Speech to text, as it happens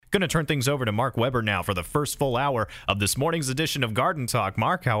Going to turn things over to Mark Weber now for the first full hour of this morning's edition of Garden Talk.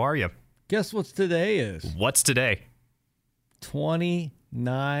 Mark, how are you? Guess what today is? What's today?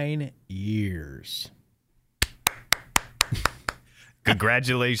 29 years.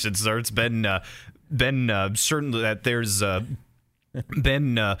 Congratulations, sir. It's been certain that there's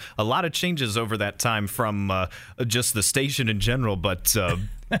been a lot of changes over that time from just the station in general, but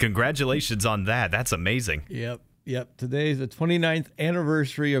congratulations on that. That's amazing. Yep. Today's the 29th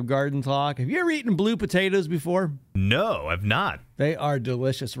anniversary of Garden Talk. Have you ever eaten blue potatoes before? No, I've not. They are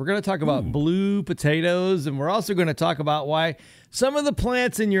delicious. We're going to talk about blue potatoes, and we're also going to talk about why some of the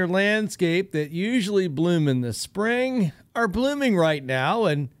plants in your landscape that usually bloom in the spring are blooming right now.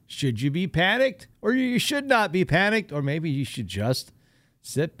 And should you be panicked? Or you should not be panicked, or maybe you should just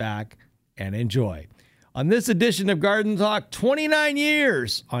sit back and enjoy. On this edition of Garden Talk, 29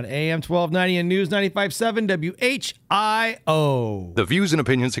 years on AM 1290 and News 95.7 WHIO. The views and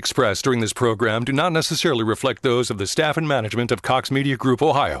opinions expressed during this program do not necessarily reflect those of the staff and management of Cox Media Group,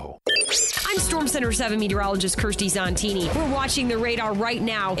 Ohio. I'm Storm Center 7 meteorologist Kirsty Zontini. We're watching the radar right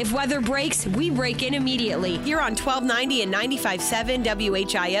now. If weather breaks, we break in immediately. Here on 1290 and 95.7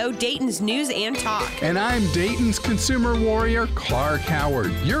 WHIO, Dayton's News and Talk. And I'm Dayton's consumer warrior, Clark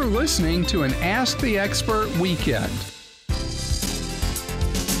Howard. You're listening to an Ask the Expert weekend.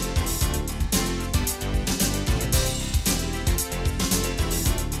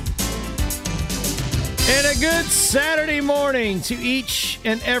 And a good Saturday morning to each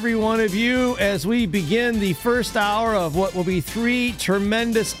and every one of you as we begin the first hour of what will be 3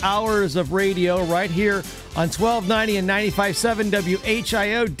 tremendous hours of radio right here on 1290 and 95.7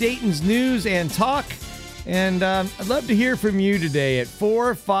 WHIO, Dayton's News and Talk. And I'd love to hear from you today at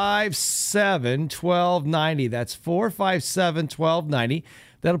 457-1290. That's 457-1290.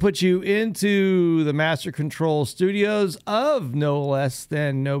 That'll put you into the Master Control Studios of no less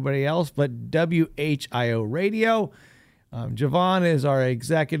than nobody else but WHIO Radio. Javon is our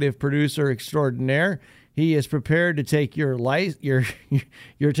executive producer extraordinaire. He is prepared to take your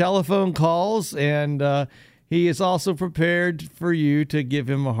telephone calls, and he is also prepared for you to give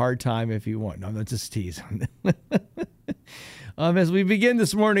him a hard time if you want. No, that's just teasing. As we begin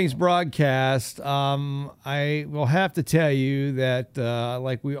this morning's broadcast, I will have to tell you that,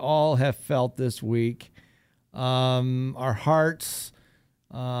 like we all have felt this week, our hearts,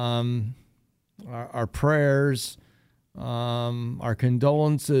 our prayers, our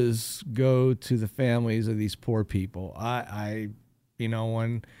condolences go to the families of these poor people.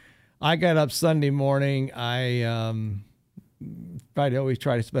 When I got up Sunday morning, I'd always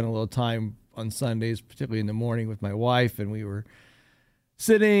try to spend a little time on Sundays, particularly in the morning with my wife, and we were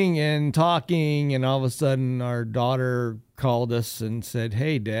sitting and talking, and all of a sudden our daughter called us and said,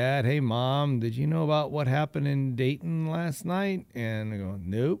 "Hey, Dad, hey, Mom, did you know about what happened in Dayton last night?" And I go,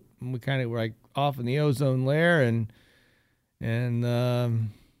 "Nope." And we kind of were like off in the ozone layer, and I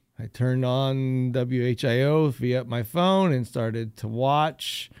turned on WHIO via my phone and started to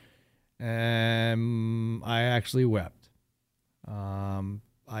watch, and I actually wept.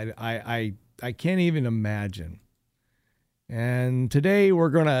 I can't even imagine. And today we're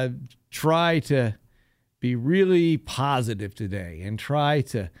going to try to be really positive today and try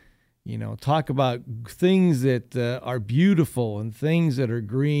to, talk about things that are beautiful and things that are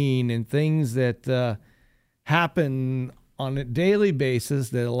green and things that happen on a daily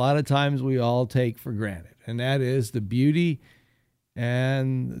basis that a lot of times we all take for granted. And that is the beauty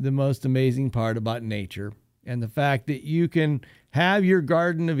and the most amazing part about nature, and the fact that you can have your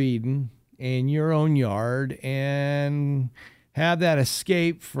Garden of Eden in your own yard and have that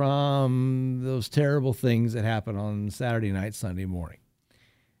escape from those terrible things that happen on Saturday night, Sunday morning.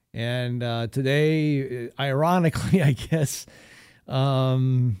 And today, ironically, I guess,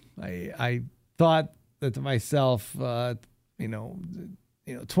 I thought that to myself,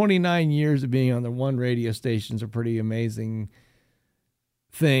 29 years of being on the one radio station is a pretty amazing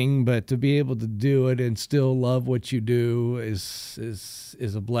thing, but to be able to do it and still love what you do is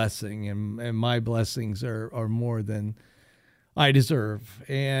a blessing, and my blessings are more than I deserve.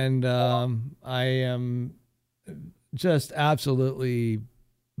 And I am just absolutely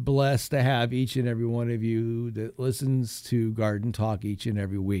blessed to have each and every one of you that listens to Garden Talk each and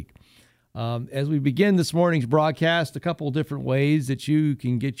every week. As we begin this morning's broadcast, a couple of different ways that you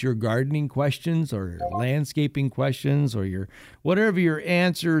can get your gardening questions or your landscaping questions or your whatever your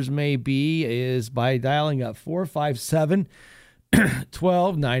answers may be is by dialing up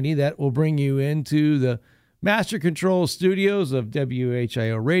 457-1290. That will bring you into the Master Control Studios of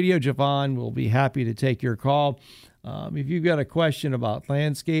WHIO Radio. Javon will be happy to take your call. If you've got a question about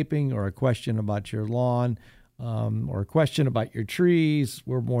landscaping or a question about your lawn, or a question about your trees,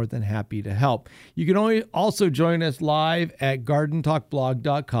 we're more than happy to help. You can also join us live at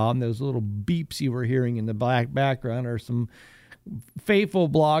gardentalkblog.com. Those little beeps you were hearing in the background are some faithful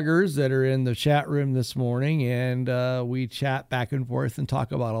bloggers that are in the chat room this morning, and we chat back and forth and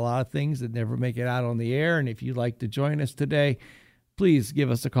talk about a lot of things that never make it out on the air. And if you'd like to join us today, please give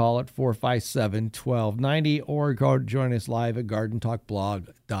us a call at 457-1290 or go join us live at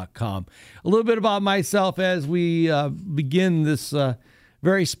gardentalkblog.com. A little bit about myself as we begin this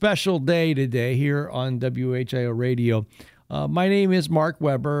very special day today here on WHIO Radio. My name is Mark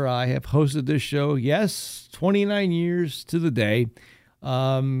Weber. I have hosted this show, 29 years to the day.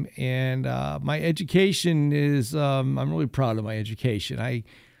 And my education is, I'm really proud of my education. I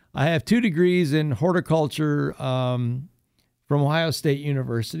have 2 degrees in horticulture from Ohio State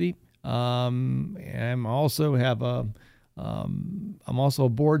University. And I'm also a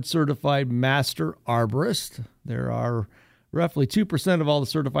board certified master arborist. There are roughly 2% of all the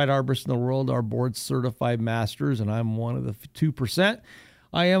certified arborists in the world are board certified masters, and I'm one of the 2%.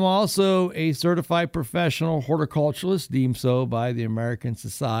 I am also a certified professional horticulturalist, deemed so by the American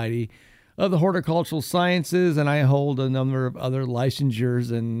Society of the Horticultural Sciences, and I hold a number of other licensures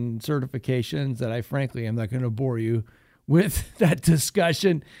and certifications that I frankly am not going to bore you with that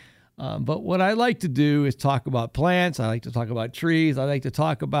discussion. But what I like to do is talk about plants. I like to talk about trees. I like to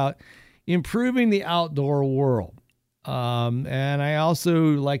talk about improving the outdoor world. And I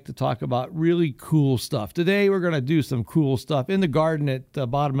also like to talk about really cool stuff. Today, we're going to do some cool stuff in the garden at the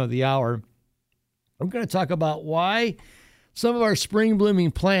bottom of the hour. I'm going to talk about why some of our spring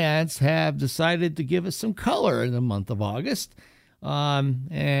blooming plants have decided to give us some color in the month of August.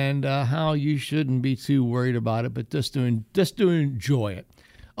 And how you shouldn't be too worried about it, but just to enjoy it.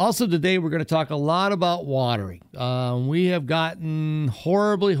 Also today, we're going to talk a lot about watering. We have gotten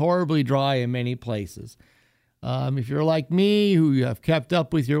horribly dry in many places. If you're like me, who have kept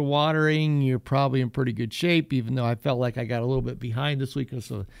up with your watering, you're probably in pretty good shape, even though I felt like I got a little bit behind this week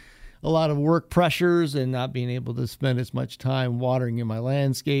because of a lot of work pressures and not being able to spend as much time watering in my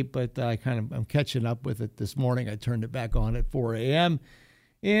landscape. But I'm catching up with it this morning. I turned it back on at 4 a.m.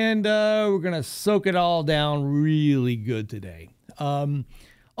 And we're going to soak it all down really good today.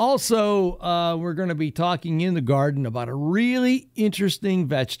 Also, we're going to be talking in the garden about a really interesting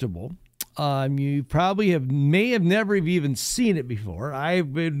vegetable. You probably may have never even seen it before. I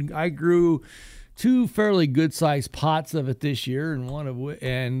grew 2 fairly good-sized pots of it this year,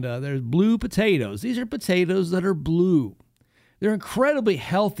 and there's blue potatoes. These are potatoes that are blue. They're incredibly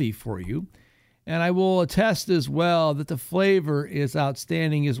healthy for you, and I will attest as well that the flavor is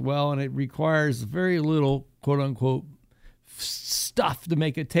outstanding as well, and it requires very little quote-unquote stuff to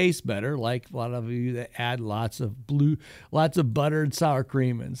make it taste better, like a lot of you that add lots of butter and sour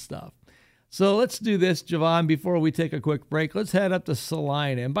cream and stuff. So let's do this, Javon, before we take a quick break. Let's head up to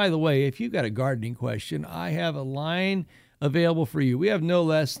Salina. And by the way, if you've got a gardening question, I have a line available for you. We have no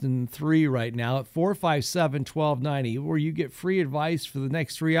less than 3 right now at 457-1290, where you get free advice for the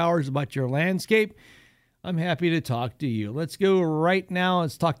next 3 hours about your landscape. I'm happy to talk to you. Let's go right now.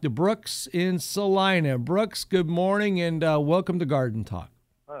 Let's talk to Brooks in Salina. Brooks, good morning, and welcome to Garden Talk.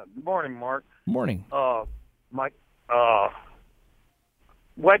 Good morning, Mark. Morning. Mike.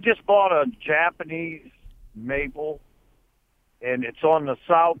 Well, I just bought a Japanese maple, and it's on the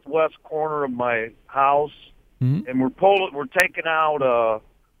southwest corner of my house. Mm-hmm. And we're taking out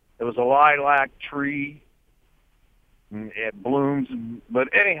it was a lilac tree, and it blooms. But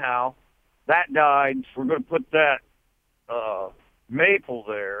anyhow, that died. So we're going to put that maple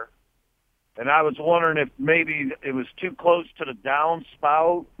there. And I was wondering if maybe it was too close to the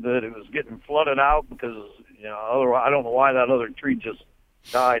downspout, that it was getting flooded out, because otherwise I don't know why that other tree just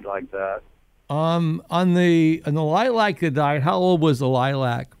died like that. On the lilac that died, how old was the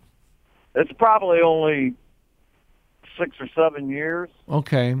lilac? It's probably only 6 or 7 years.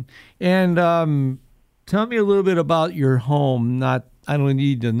 Okay. And tell me a little bit about your home. I don't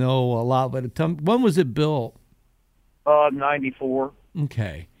need to know a lot, but when was it built? 94.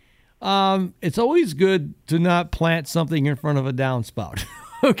 Okay. It's always good to not plant something in front of a downspout.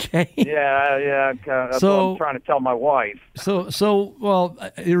 Okay. Yeah. That's what I'm trying to tell my wife. Well,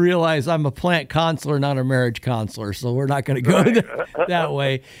 you realize I'm a plant counselor, not a marriage counselor, so we're not going to go that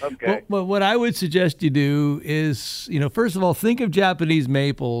way. Okay. But what I would suggest you do is, first of all, think of Japanese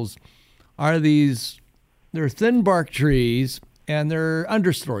maples. They're thin bark trees, and they're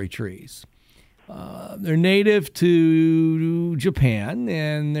understory trees. They're native to Japan,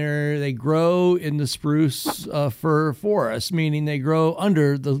 and they grow in the spruce fir forest, meaning they grow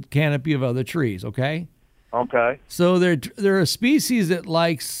under the canopy of other trees, okay? Okay. So they're a species that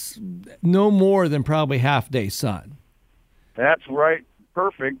likes no more than probably half-day sun. That's right.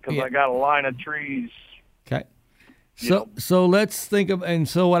 Perfect, because Yeah. I got a line of trees. Okay. So let's think of, and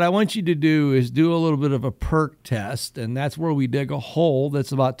so what I want you to do is do a little bit of a perk test, and that's where we dig a hole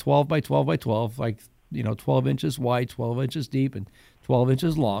that's about 12 by 12 by 12, like, 12 inches wide, 12 inches deep, and 12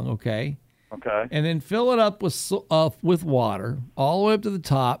 inches long, okay? Okay. And then fill it up with water all the way up to the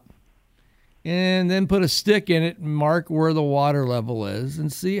top, and then put a stick in it and mark where the water level is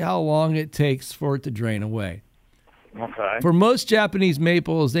and see how long it takes for it to drain away. Okay. For most Japanese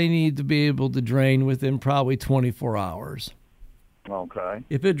maples, they need to be able to drain within probably 24 hours. Okay.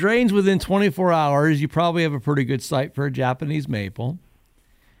 If it drains within 24 hours, you probably have a pretty good site for a Japanese maple.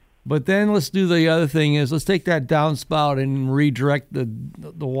 But then let's do the other thing is let's take that downspout and redirect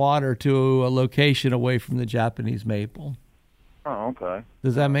the water to a location away from the Japanese maple. Oh, okay.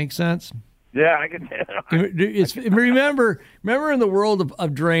 Does that make sense? Yeah, I can. Remember in the world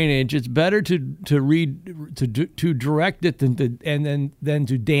of drainage, it's better to direct it than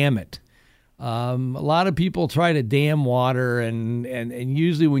to dam it. A lot of people try to dam water, and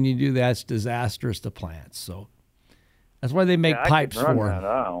usually when you do that, it's disastrous to plants. So that's why they make pipes I can for. run that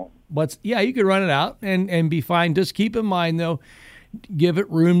out. You could run it out and be fine. Just keep in mind though, give it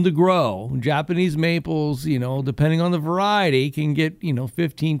room to grow. Japanese maples, depending on the variety, can get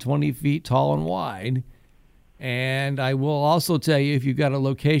 15, 20 feet tall and wide. And I will also tell you, if you've got a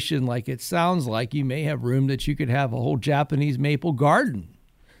location like it sounds like, you may have room that you could have a whole Japanese maple garden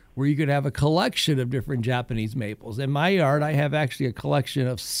where you could have a collection of different Japanese maples. In my yard, I have actually a collection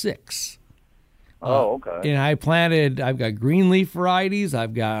of 6. Oh, okay. And I've got green leaf varieties.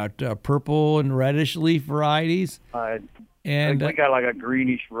 I've got purple and reddish leaf varieties. I And think we got like a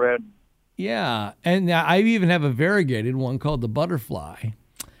greenish red. yeah, and I even have a variegated one called the butterfly.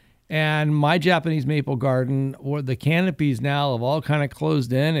 And my Japanese maple garden, or the canopies now have all kind of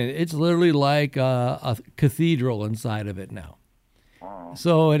closed in, and it's literally like a cathedral inside of it now. Wow.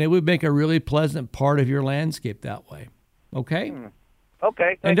 So, and it would make a really pleasant part of your landscape that way. Okay?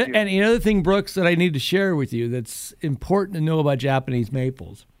 Okay, And thank you. and another thing, Brooks, that I need to share with you that's important to know about Japanese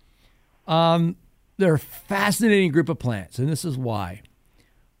maples. They're a fascinating group of plants, and this is why.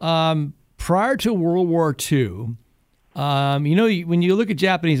 Prior to World War II, when you look at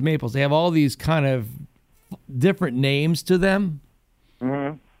Japanese maples, they have all these kind of different names to them.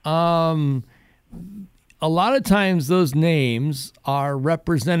 Mm-hmm. A lot of times those names are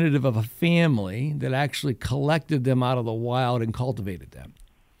representative of a family that actually collected them out of the wild and cultivated them.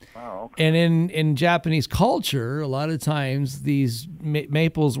 Oh, okay. And in Japanese culture, a lot of times these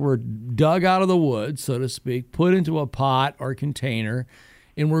maples were dug out of the woods, so to speak, put into a pot or container,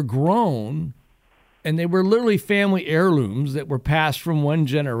 and were grown. And they were literally family heirlooms that were passed from one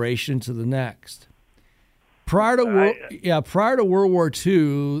generation to the next. Prior to World War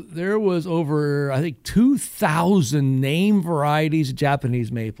II, there was over, I think, 2,000 name varieties of Japanese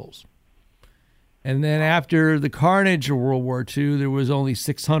maples. And then after the carnage of World War II, there was only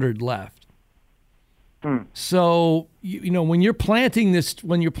 600 left. So, when you're planting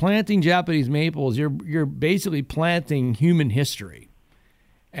Japanese maples, you're basically planting human history.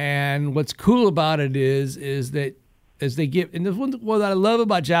 And what's cool about it is that as they get, and what I love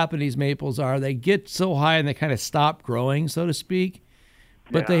about Japanese maples are they get so high and they kind of stop growing, so to speak.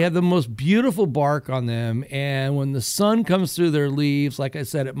 But they have the most beautiful bark on them. And when the sun comes through their leaves, like I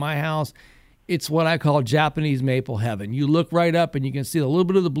said, at my house, it's what I call Japanese maple heaven. You look right up and you can see a little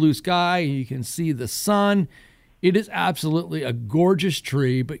bit of the blue sky and you can see the sun. It is absolutely a gorgeous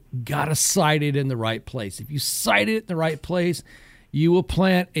tree, but gotta site it in the right place. If you site it in the right place, you will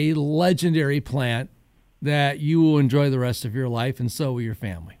plant a legendary plant that you will enjoy the rest of your life, and so will your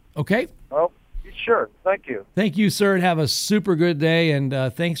family. Okay? Oh, sure. Thank you. Thank you, sir, and have a super good day, and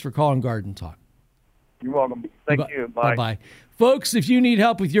thanks for calling Garden Talk. You're welcome. Thank you. Bye. Bye-bye. Folks, if you need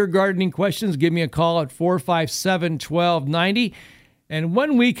help with your gardening questions, give me a call at 457-1290. And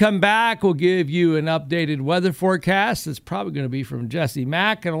when we come back, we'll give you an updated weather forecast. It's probably going to be from Jesse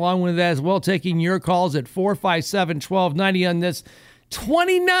Mack. And along with that as well, taking your calls at 457-1290 on this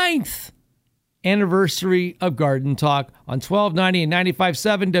 29th anniversary of Garden Talk on 1290 and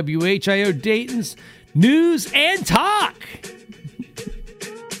 95.7 WHIO Dayton's News and Talk.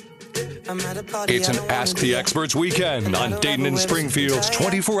 It's an Ask the Experts weekend on Dayton and Springfield's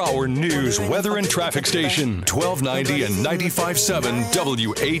 24-hour news, weather, and traffic station, 1290 and 95.7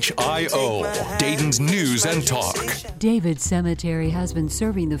 WHIO, Dayton's News and Talk. David Cemetery has been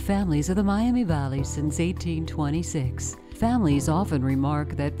serving the families of the Miami Valley since 1826. Families often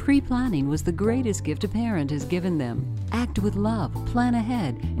remark that pre-planning was the greatest gift a parent has given them. Act with love, plan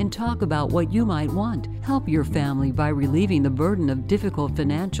ahead, and talk about what you might want. Help your family by relieving the burden of difficult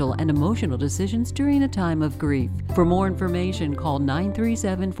financial and emotional decisions during a time of grief. For more information, call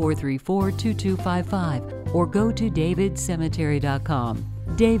 937-434-2255 or go to davidcemetery.com.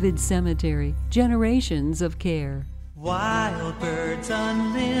 David Cemetery, generations of care. Wild Birds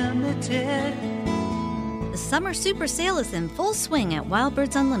Unlimited. The summer super sale is in full swing at Wild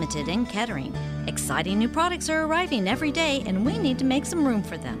Birds Unlimited in Kettering. Exciting new products are arriving every day, and we need to make some room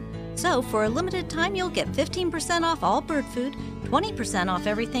for them. So, for a limited time, you'll get 15% off all bird food, 20% off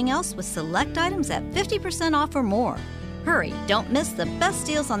everything else, with select items at 50% off or more. Hurry, don't miss the best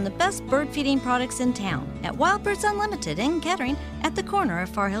deals on the best bird feeding products in town at Wild Birds Unlimited in Kettering at the corner of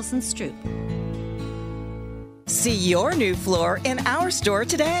Far Hills and Stroop. See your new floor in our store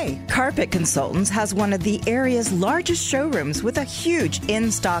today. Carpet Consultants has one of the area's largest showrooms with a huge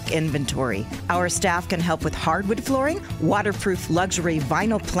in-stock inventory. Our staff can help with hardwood flooring, waterproof luxury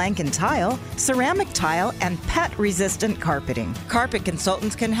vinyl plank and tile, ceramic tile, and pet-resistant carpeting. Carpet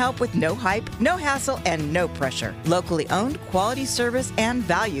Consultants can help with no hype, no hassle, and no pressure. Locally owned, quality service, and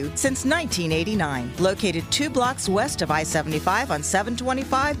value since 1989. Located 2 blocks west of I-75 on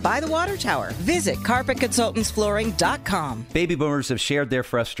 725 by the Water Tower. Visit carpetconsultantsflooring.com. Baby boomers have shared their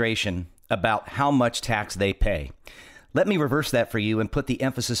frustration about how much tax they pay. Let me reverse that for you and put the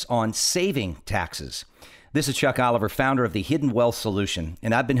emphasis on saving taxes. This is Chuck Oliver, founder of the Hidden Wealth Solution,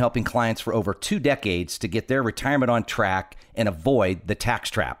 and I've been helping clients for over 2 decades to get their retirement on track and avoid the tax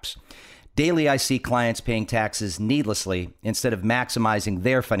traps. Daily, I see clients paying taxes needlessly instead of maximizing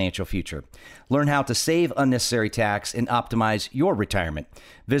their financial future. Learn how to save unnecessary tax and optimize your retirement.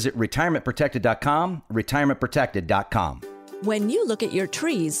 Visit retirementprotected.com, retirementprotected.com. When you look at your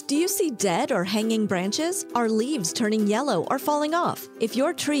trees, do you see dead or hanging branches? Are leaves turning yellow or falling off? If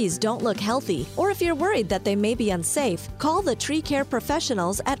your trees don't look healthy, or if you're worried that they may be unsafe, call the tree care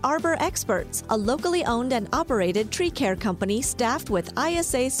professionals at Arbor Experts, a locally owned and operated tree care company staffed with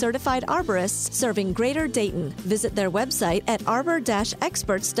ISA certified arborists serving Greater Dayton. Visit their website at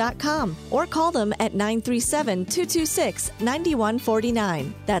arbor-experts.com or call them at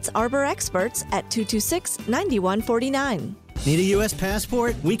 937-226-9149. That's Arbor Experts at 226-9149. Need a U.S.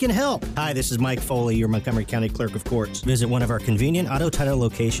 passport? We can help. Hi, this is Mike Foley, your Montgomery County Clerk of Courts. Visit one of our convenient auto title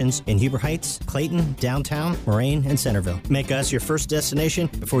locations in Huber Heights, Clayton, downtown, Moraine, and Centerville. Make us your first destination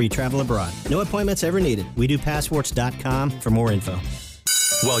before you travel abroad. No appointments ever needed. We do passports.com for more info.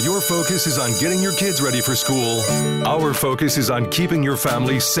 While your focus is on getting your kids ready for school, our focus is on keeping your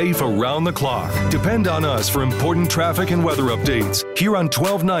family safe around the clock. Depend on us for important traffic and weather updates here on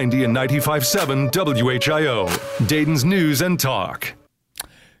 1290 and 95.7 WHIO, Dayton's News and Talk.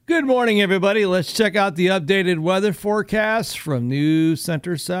 Good morning, everybody. Let's check out the updated weather forecast from News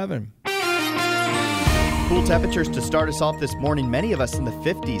Center 7. Cool temperatures to start us off this morning. Many of us in the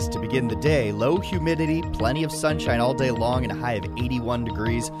 50s to begin the day. Low humidity, plenty of sunshine all day long, and a high of 81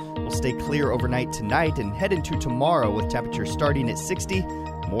 degrees. We'll stay clear overnight tonight and head into tomorrow with temperatures starting at 60.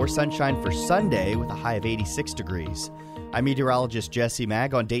 More sunshine for Sunday with a high of 86 degrees. I'm meteorologist Jesse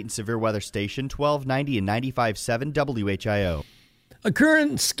Mag on Dayton Severe Weather Station, 1290 and 95.7 WHIO. A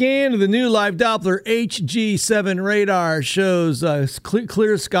current scan of the new live Doppler HG7 radar shows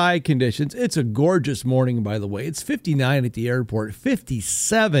clear sky conditions. It's a gorgeous morning, by the way. It's 59 at the airport,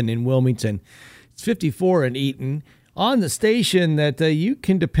 57 in Wilmington. It's 54 in Eaton. On the station that you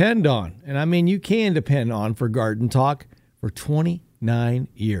can depend on, and I mean you can depend on for Garden Talk for 29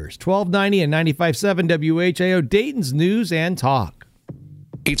 years. 1290 and 95.7 WHIO, Dayton's News and Talk.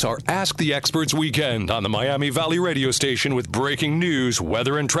 It's our Ask the Experts weekend on the Miami Valley radio station with breaking news,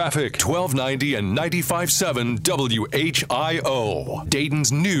 weather, and traffic. 1290 and 95.7 WHIO,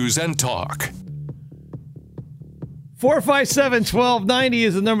 Dayton's News and Talk. 457-1290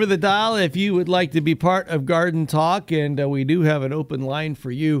 is the number to dial if you would like to be part of Garden Talk, and we do have an open line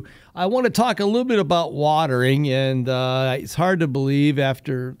for you. I want to talk a little bit about watering, and it's hard to believe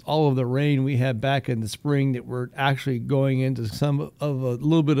after all of the rain we had back in the spring that we're actually going into some of a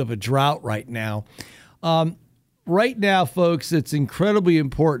little bit of a drought right now. Right now, folks, it's incredibly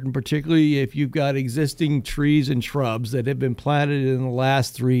important, particularly if you've got existing trees and shrubs that have been planted in the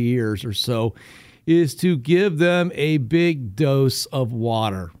last 3 years or so, is to give them a big dose of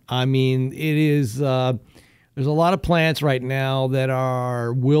water. I mean, it is there's a lot of plants right now that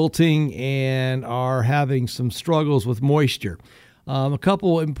are wilting and are having some struggles with moisture. A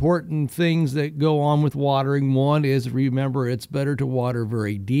couple important things that go on with watering. One is, remember, it's better to water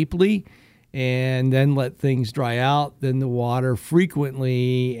very deeply and then let things dry out than to water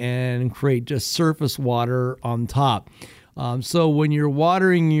frequently and create just surface water on top. So when you're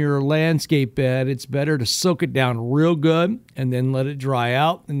watering your landscape bed, it's better to soak it down real good and then let it dry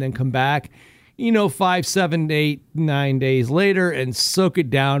out and then come back, 5, 7, 8, 9 days later and soak it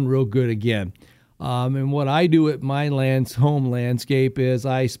down real good again. And what I do at my home landscape is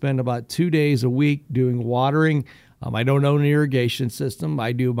I spend about 2 days a week doing watering. I don't own an irrigation system.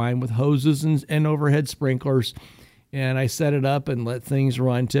 I do mine with hoses and overhead sprinklers. And I set it up and let things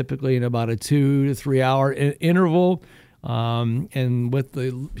run typically in about a 2 to 3 hour interval. And with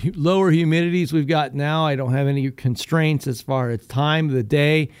the lower humidities we've got now, I don't have any constraints as far as time of the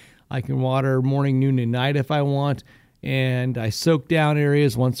day. I can water morning, noon, and night if I want. And I soak down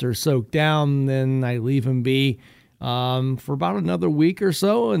areas. Once they're soaked down, then I leave them be for about another week or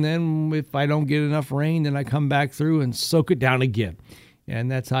so. And then if I don't get enough rain, then I come back through and soak it down again.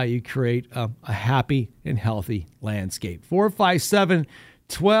 And that's how you create a happy and healthy landscape.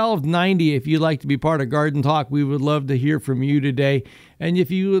 457-1290. If you'd like to be part of Garden Talk, we would love to hear from you today. And if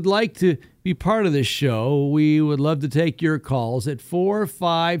you would like to be part of this show, we would love to take your calls at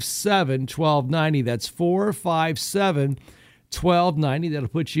 457-1290. That's 457-1290. That'll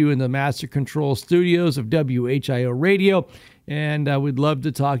put you in the Master Control Studios of WHIO Radio. And we'd love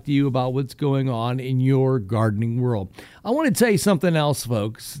to talk to you about what's going on in your gardening world. I want to tell you something else,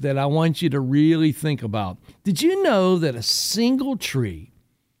 folks, that I want you to really think about. Did you know that a single tree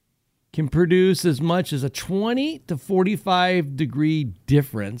can produce as much as a 20 to 45 degree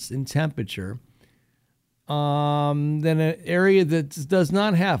difference in temperature than an area that does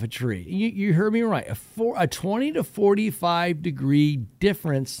not have a tree? You heard me right. A 20 to 45 degree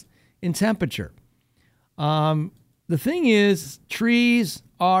difference in temperature. The thing is, trees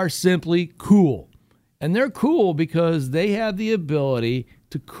are simply cool. And they're cool because they have the ability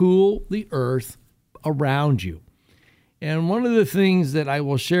to cool the earth around you. And one of the things that I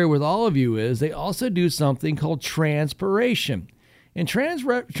will share with all of you is they also do something called transpiration. And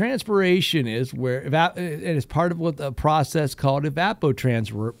transpiration is where it is part of what the process called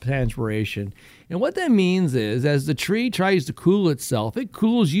evapotranspiration. And what that means is, as the tree tries to cool itself, it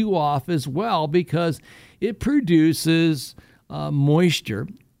cools you off as well because it produces moisture,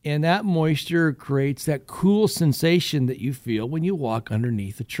 and that moisture creates that cool sensation that you feel when you walk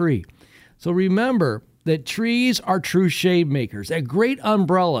underneath a tree. So remember that trees are true shade makers. They're great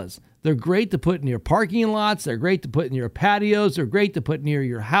umbrellas. They're great to put in your parking lots. They're great to put in your patios. They're great to put near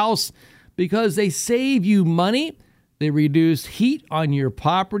your house because they save you money. They reduce heat on your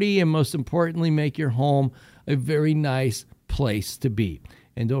property and, most importantly, make your home a very nice place to be.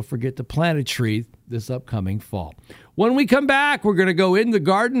 And don't forget to plant a tree this upcoming fall. When we come back, we're going to go in the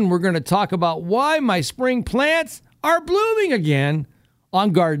garden. We're going to talk about why my spring plants are blooming again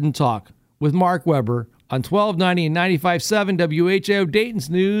on Garden Talk with Mark Weber on 1290 and 95.7 WHIO, Dayton's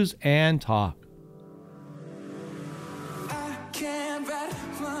News and Talk. I can't write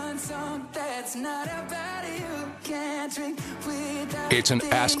one song that's not about you. Can't drink without. It's an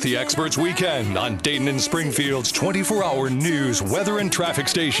Ask the Experts weekend on Dayton and Springfield's 24-hour news, weather, and traffic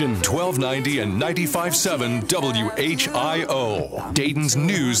station, 1290 and 95.7 WHIO, Dayton's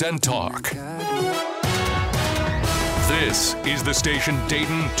News and Talk. This is the station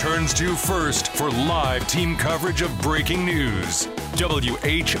Dayton turns to first for live team coverage of breaking news.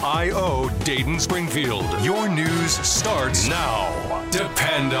 WHIO Dayton Springfield. Your news starts now.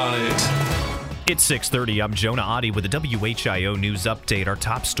 Depend on it. It's 6:30. I'm Jonah Oddie with the WHIO News Update. Our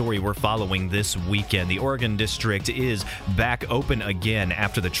top story we're following this weekend. The Oregon District is back open again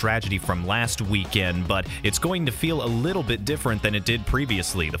after the tragedy from last weekend, but it's going to feel a little bit different than it did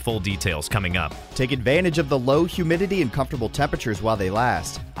previously. The full details coming up. Take advantage of the low humidity and comfortable temperatures while they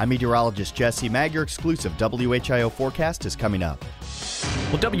last. I'm meteorologist Jesse Mag. Your exclusive WHIO forecast is coming up.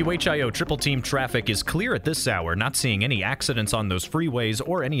 Well, WHIO Triple Team traffic is clear at this hour, not seeing any accidents on those freeways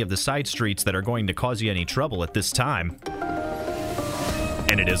or any of the side streets that are going to cause you any trouble at this time.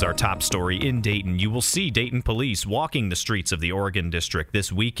 And it is our top story in Dayton. You will see Dayton police walking the streets of the Oregon District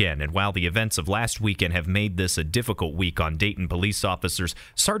this weekend. And while the events of last weekend have made this a difficult week on Dayton police officers,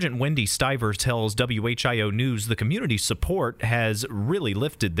 Sergeant Wendy Stiver tells WHIO News the community support has really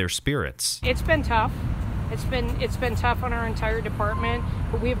lifted their spirits. It's been tough. It's been tough on our entire department,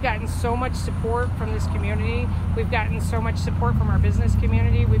 but we've gotten so much support from this community. We've gotten so much support from our business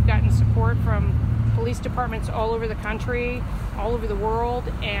community. We've gotten support from police departments all over the country, all over the world,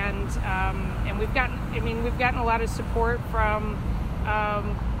 and we've gotten a lot of support from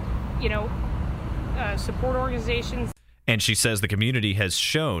support organizations. And she says the community has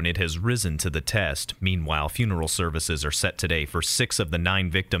shown it has risen to the test. Meanwhile, funeral services are set today for 6 of the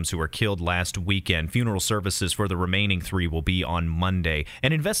 9 victims who were killed last weekend. Funeral services for the remaining 3 will be on Monday.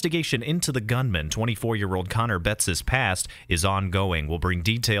 An investigation into the gunman, 24-year-old Connor Betts' past, is ongoing. We'll bring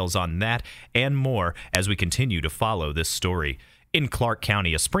details on that and more as we continue to follow this story. In Clark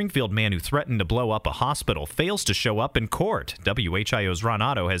County, a Springfield man who threatened to blow up a hospital fails to show up in court. WHIO's Ron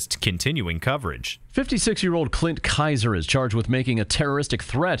Otto has continuing coverage. 56-year-old Clint Kaiser is charged with making a terroristic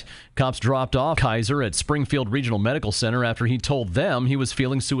threat. Cops dropped off Kaiser at Springfield Regional Medical Center after he told them he was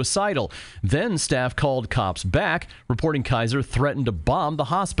feeling suicidal. Then staff called cops back, reporting Kaiser threatened to bomb the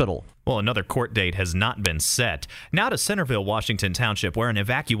hospital. Well, another court date has not been set. Now to Centerville, Washington Township, where an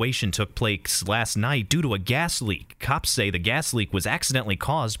evacuation took place last night due to a gas leak. Cops say the gas leak was accidentally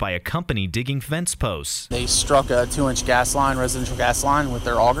caused by a company digging fence posts. They struck a 2-inch gas line, residential gas line, with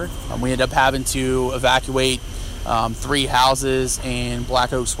their auger. We ended up having to evacuate 3 houses and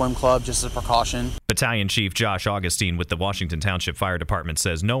Black Oak Swim Club just as a precaution. Battalion Chief Josh Augustine with the Washington Township Fire Department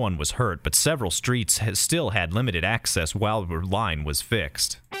says no one was hurt, but several streets still had limited access while the line was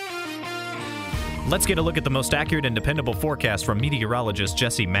fixed. Let's get a look at the most accurate and dependable forecast from meteorologist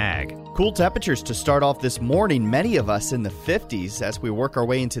Jesse Mag. Cool temperatures to start off this morning, many of us in the 50s as we work our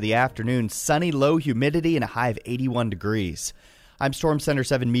way into the afternoon. Sunny, low humidity, and a high of 81 degrees. I'm Storm Center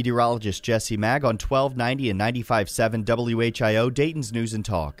 7 meteorologist Jesse Mag on 1290 and 95.7 WHIO, Dayton's News and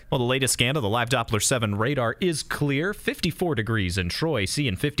Talk. Well, the latest scan of the live Doppler 7 radar is clear. 54 degrees in Troy,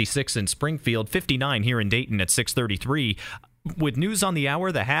 seeing 56 in Springfield, 59 here in Dayton at 6:33. With news on the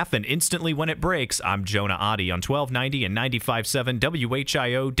hour, the half, and instantly when it breaks, I'm Jonah Adi on 1290 and 95.7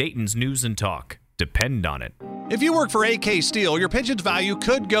 WHIO, Dayton's News and Talk. Depend on it. If you work for AK Steel, your pension's value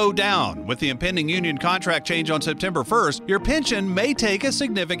could go down. With the impending union contract change on September 1st, your pension may take a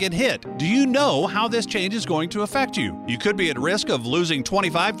significant hit. Do you know how this change is going to affect you? You could be at risk of losing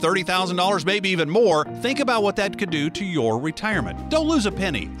 $25,000, $30,000, maybe even more. Think about what that could do to your retirement. Don't lose a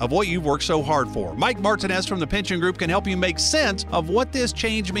penny of what you've worked so hard for. Mike Martinez from the Pension Group can help you make sense of what this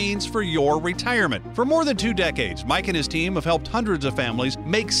change means for your retirement. For more than 2 decades, Mike and his team have helped hundreds of families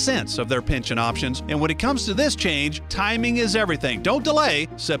make sense of their pension options. And when it comes to this change, timing is everything. Don't delay.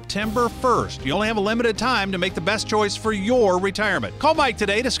 September 1st. You only have a limited time to make the best choice for your retirement. Call Mike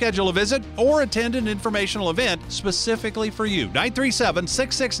today to schedule a visit or attend an informational event specifically for you.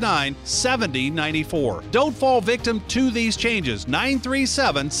 937-669-7094. Don't fall victim to these changes.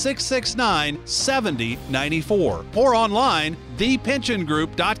 937-669-7094. Or online,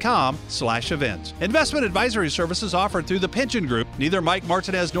 thepensiongroup.com/events. Investment advisory services offered through the Pension Group. Neither Mike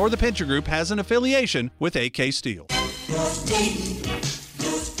Martinez nor the Pension Group has an affiliation with AK Steel. North Dayton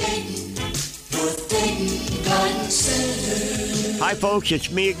Garden Center. Hi folks,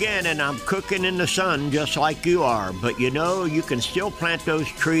 it's me again, and I'm cooking in the sun just like you are. But you know, you can still plant those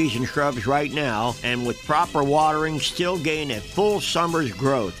trees and shrubs right now, and with proper watering, still gain a full summer's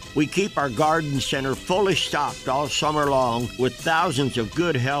growth. We keep our garden center fully stocked all summer long with thousands of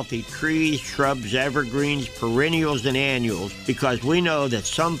good, healthy trees, shrubs, evergreens, perennials, and annuals, because we know that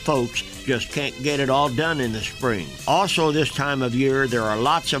some folks just can't get it all done in the spring. Also, this time of year, there are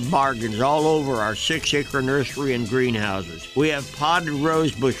lots of bargains all over our 6-acre nursery and greenhouses. We have potted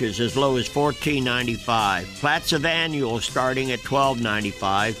rose bushes as low as $14.95, plats of annuals starting at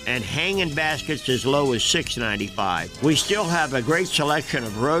 $12.95, and hanging baskets as low as $6.95. We still have a great selection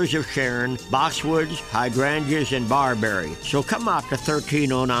of Rose of Sharon, boxwoods, hydrangeas, and barberry. So come out to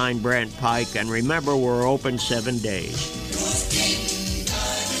 1309 Brant Pike, and remember, we're open 7 days.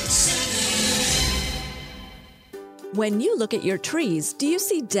 When you look at your trees, do you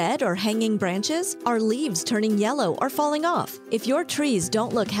see dead or hanging branches? Are leaves turning yellow or falling off? If your trees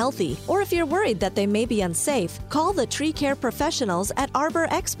don't look healthy, or if you're worried that they may be unsafe, call the tree care professionals at Arbor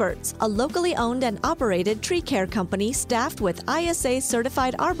Experts, a locally owned and operated tree care company staffed with ISA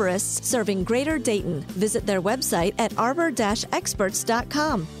certified arborists serving Greater Dayton. Visit their website at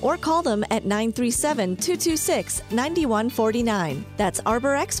arbor-experts.com or call them at 937-226-9149. That's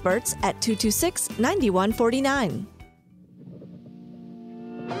Arbor Experts at 226-9149.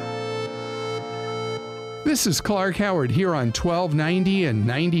 This is Clark Howard here on 1290 and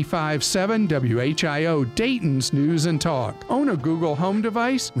 95.7 WHIO, Dayton's News and Talk. Own a Google Home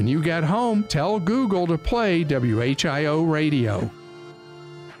device? When you get home, tell Google to play WHIO Radio.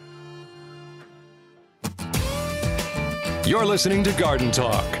 You're listening to Garden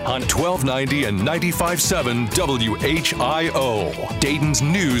Talk on 1290 and 95.7 WHIO, Dayton's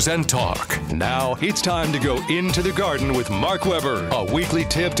News and Talk. Now it's time to go into the garden with Mark Weber, a weekly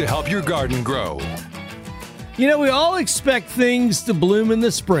tip to help your garden grow. You know, we all expect things to bloom in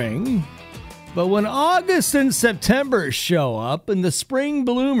the spring, But when August and September show up and the spring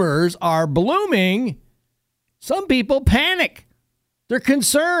bloomers are blooming, some people panic. They're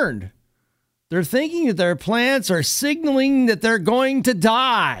concerned. They're thinking that their plants are signaling that they're going to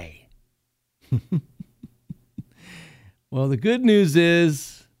die. Well, the good news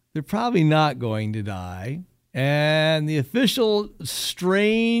is they're probably not going to die. And the official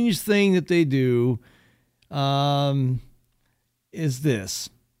strange thing that they do is this.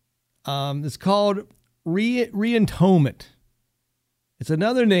 It's called reentombment. It's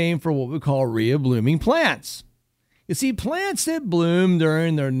another name for what we call re-blooming plants. You see, plants that bloom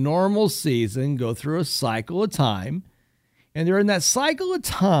during their normal season go through a cycle of time. And during that cycle of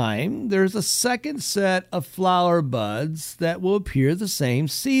time, there's a second set of flower buds that will appear the same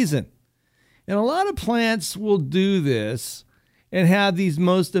season. And a lot of plants will do this and have these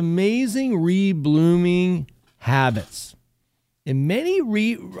most amazing re-blooming habits. And many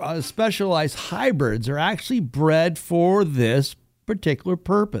specialized hybrids are actually bred for this particular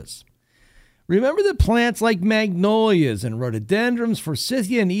purpose. Remember that plants like magnolias and rhododendrons,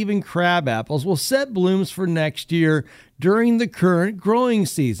 forsythia, and even crabapples will set blooms for next year during the current growing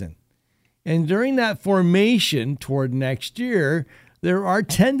season. And during that formation toward next year, there are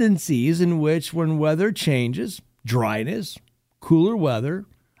tendencies in which when weather changes, dryness, cooler weather,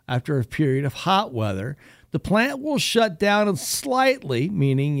 after a period of hot weather, the plant will shut down slightly,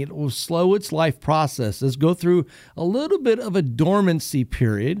 meaning it will slow its life processes, go through a little bit of a dormancy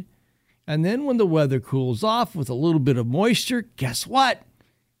period. And then when the weather cools off with a little bit of moisture, guess what?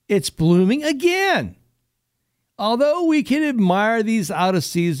 It's blooming again. Although we can admire these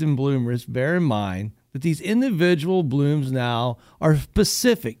out-of-season bloomers, bear in mind that these individual blooms now are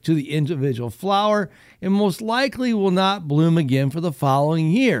specific to the individual flower and most likely will not bloom again for the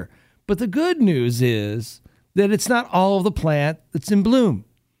following year. But the good news is that it's not all of the plant that's in bloom.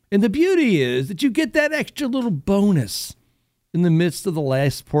 And the beauty is that you get that extra little bonus in the midst of the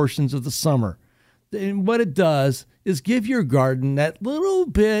last portions of the summer. And what it does is give your garden that little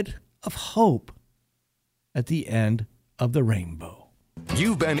bit of hope at the end of the rainbow.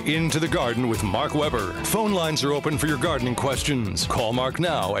 You've been Into the Garden with Mark Weber. Phone lines are open for your gardening questions. Call Mark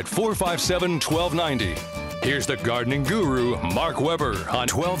now at 457-1290. Here's the gardening guru, Mark Weber, on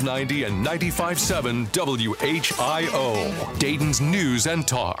 1290 and 95.7 WHIO, Dayton's News and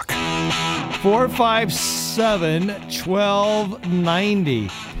Talk. 457-1290.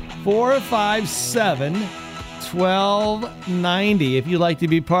 457-1290. If you'd like to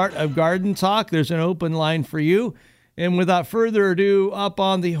be part of Garden Talk, there's an open line for you. And without further ado, up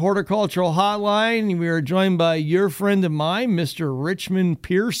on the horticultural hotline, we are joined by your friend of mine, Mr. Richmond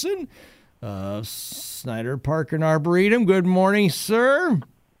Pearson of Snyder Park and Arboretum. Good morning, sir.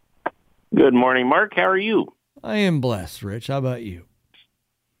 Good morning, Mark. How are you? I am blessed, Rich. How about you?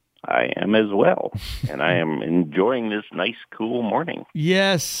 I am as well, and I am enjoying this nice, cool morning.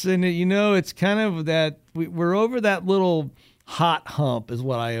 Yes, and you know, it's kind of that we're over that little hot hump is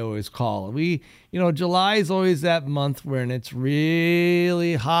what I always call it. July is always that month when it's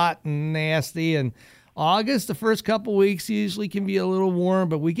really hot and nasty, and August, the first couple weeks usually can be a little warm,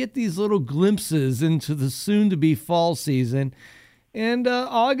 but we get these little glimpses into the soon-to-be fall season, and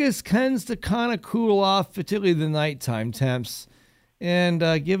August tends to kind of cool off, particularly the nighttime temps, and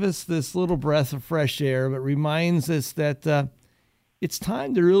give us this little breath of fresh air, but reminds us that it's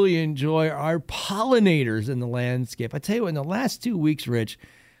time to really enjoy our pollinators in the landscape. I tell you what, in the last 2 weeks, Rich,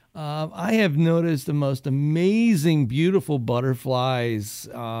 I have noticed the most amazing, beautiful butterflies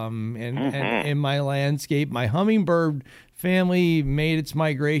in my landscape. My hummingbird family made its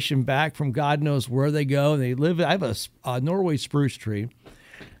migration back from God knows where they go. They live. I have a Norway spruce tree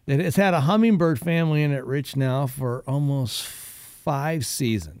that has had a hummingbird family in it, Rich, now for almost 5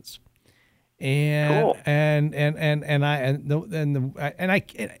 seasons. And cool.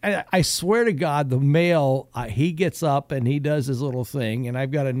 I swear to God, the male, he gets up and he does his little thing, and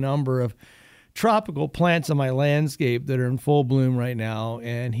I've got a number of tropical plants in my landscape that are in full bloom right now,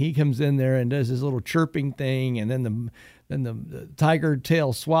 and he comes in there and does his little chirping thing, and then the tiger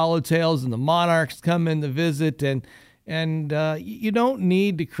tail swallowtails and the monarchs come in to visit, and you don't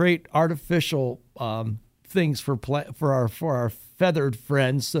need to create artificial things for our feathered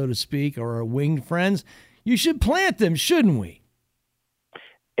friends, so to speak, or our winged friends. You should plant them, shouldn't we?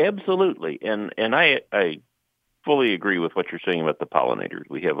 Absolutely. And I fully agree with what you're saying about the pollinators.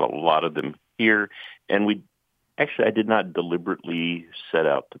 We have a lot of them here, and I did not deliberately set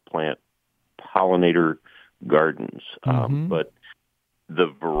out to plant pollinator gardens, but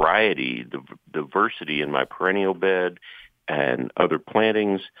the variety, the diversity in my perennial bed and other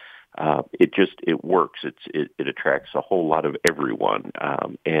plantings it works. It attracts a whole lot of everyone.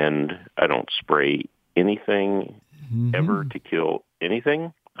 And I don't spray anything ever to kill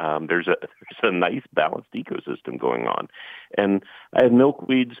anything. There's a nice balanced ecosystem going on. And I have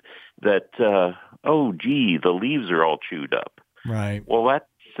milkweeds that, the leaves are all chewed up. Right. Well, that's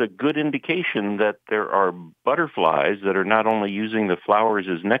a good indication that there are butterflies that are not only using the flowers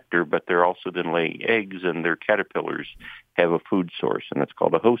as nectar, but they're also then laying eggs, and their caterpillars have a food source, and it's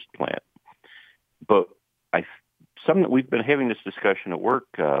called a host plant. But we've been having this discussion at work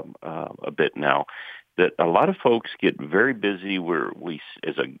a bit now, that a lot of folks get very busy where we,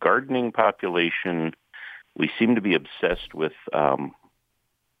 as a gardening population, we seem to be obsessed with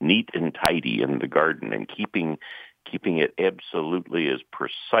neat and tidy in the garden and keeping it absolutely as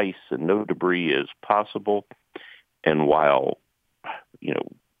precise and no debris as possible. And while,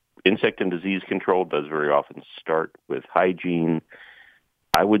 insect and disease control does very often start with hygiene,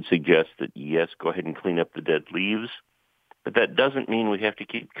 I would suggest that, yes, go ahead and clean up the dead leaves, but that doesn't mean we have to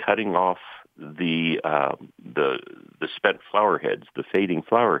keep cutting off the spent flower heads, the fading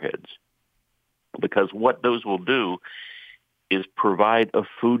flower heads, because what those will do is provide a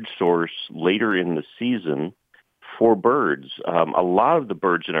food source later in the season for birds. A lot of the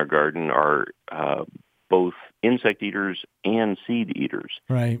birds in our garden are both insect eaters and seed eaters.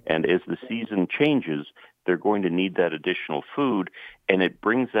 Right. And as the season changes, they're going to need that additional food, and it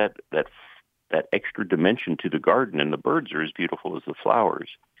brings that extra dimension to the garden, and the birds are as beautiful as the flowers.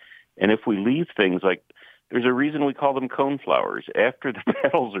 And if we leave things like, there's a reason we call them cone flowers. After the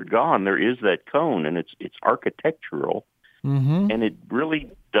petals are gone, there is that cone, and it's architectural, and it really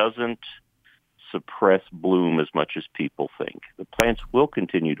doesn't suppress bloom as much as people think. The plants will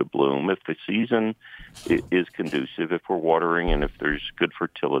continue to bloom if the season is conducive, if we're watering, and if there's good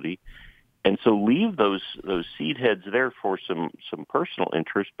fertility. And so leave those seed heads there for some personal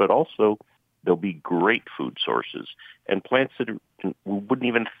interest, but also they'll be great food sources. And plants that we wouldn't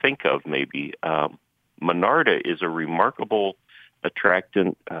even think of, maybe. Monarda is a remarkable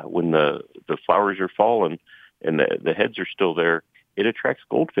attractant when the flowers are fallen and the heads are still there. It attracts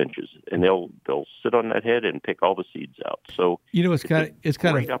goldfinches, and they'll sit on that head and pick all the seeds out. So it's kind of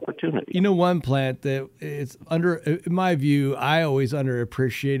great opportunity. One plant that it's in my view, I always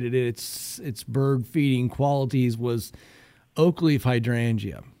underappreciated its bird feeding qualities was oak leaf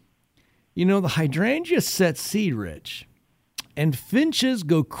hydrangea. The hydrangea sets seed rich, and finches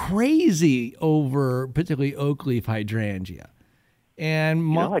go crazy over particularly oak leaf hydrangea.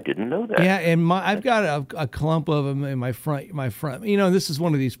 And I didn't know that. Yeah, and I've got a clump of them in my front. This is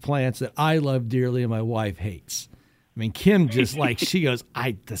one of these plants that I love dearly and my wife hates. I mean, Kim just she goes,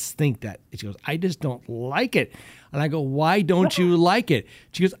 I just think that. She goes, I just don't like it. And I go, why don't you like it?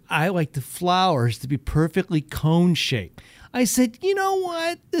 She goes, I like the flowers to be perfectly cone-shaped. I said, you know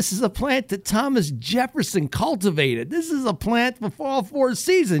what? This is a plant that Thomas Jefferson cultivated. This is a plant for all four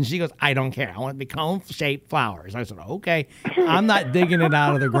seasons. She goes, I don't care. I want it to be cone-shaped flowers. I said, okay. I'm not digging it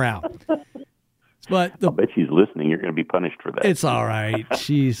out of the ground. But I bet she's listening. You're going to be punished for that. It's all right.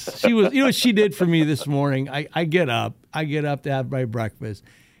 She was. You know what she did for me this morning? I get up to have my breakfast,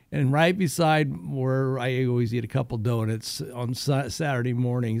 and right beside where I always eat a couple donuts on Saturday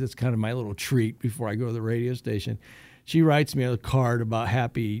mornings. It's kind of my little treat before I go to the radio station. She writes me a card about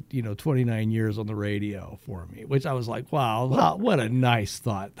happy, 29 years on the radio for me, which I was like, wow, what a nice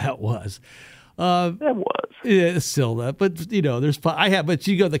thought that was. That was. Yeah, it's still that, but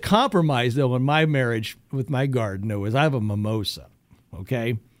the compromise though in my marriage with my garden though is I have a mimosa.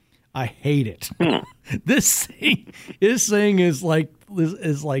 Okay, I hate it. This thing is like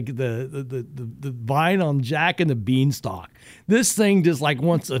the vine on Jack and the Beanstalk. This thing just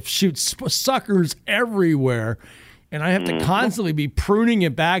wants to shoot suckers everywhere. And I have to constantly be pruning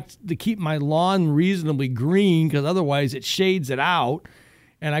it back to keep my lawn reasonably green because otherwise it shades it out.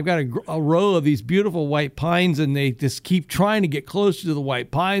 And I've got a row of these beautiful white pines, and they just keep trying to get closer to the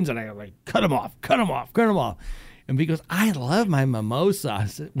white pines, and I cut them off. And because I love my mimosa, I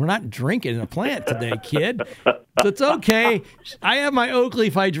said, we're not drinking a plant today, kid. So it's okay. I have my oak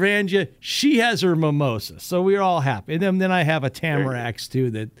leaf hydrangea. She has her mimosa. So we're all happy. And then I have a Tamarax,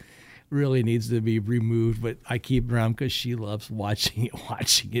 too, that really needs to be removed, but I keep it around because she loves watching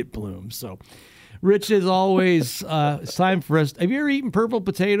it bloom. So, Rich, as always, it's time for us. Have you ever eaten purple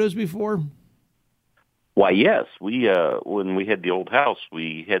potatoes before? Why, yes. We when we had the old house,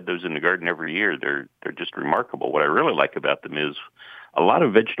 we had those in the garden every year. They're just remarkable. What I really like about them is a lot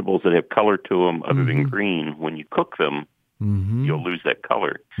of vegetables that have color to them other than green. When you cook them, you'll lose that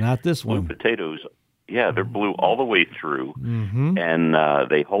color. Not this one. Blue potatoes. Yeah, they're blue all the way through, Mm-hmm. and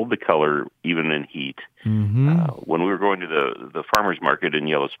they hold the color even in heat. Mm-hmm. When we were going to the farmers market in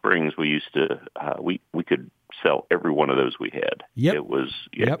Yellow Springs, we used to we could sell every one of those we had. Yep. It was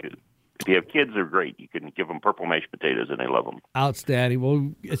if you have kids, they're great. You can give them purple mashed potatoes, and they love them. Outstanding.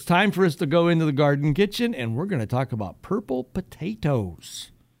 Well, it's time for us to go into the garden kitchen, and we're going to talk about purple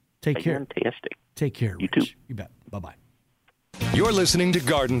potatoes. Take care. Fantastic. Take care, You Rich. too. You bet. Bye-bye. You're listening to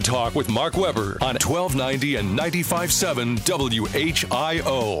Garden Talk with Mark Weber on 1290 and 95.7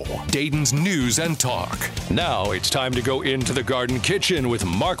 WHIO, Dayton's News and Talk. Now it's time to go into the garden kitchen with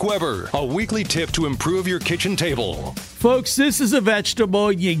Mark Weber, a weekly tip to improve your kitchen table. Folks, this is a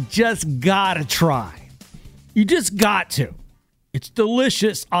vegetable you just gotta try. You just got to. It's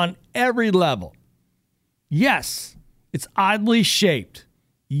delicious on every level. Yes, it's oddly shaped.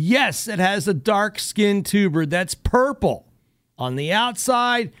 Yes, it has a dark skinned tuber that's purple on the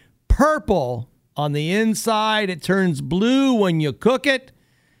outside, purple on the inside. It turns blue when you cook it.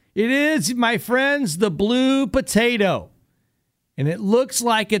 It is, my friends, the blue potato. And it looks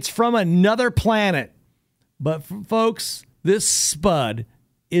like it's from another planet. But folks, this spud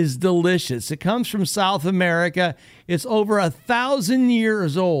is delicious. It comes from South America. It's over 1,000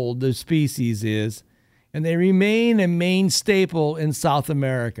 years old, the species is. And they remain a main staple in South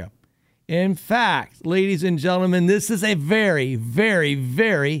America. In fact, ladies and gentlemen, this is a very, very,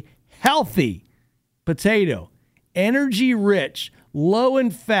 very healthy potato. Energy rich, low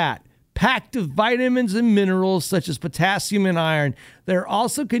in fat, packed with vitamins and minerals such as potassium and iron. They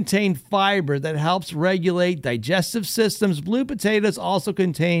also contain fiber that helps regulate digestive systems. Blue potatoes also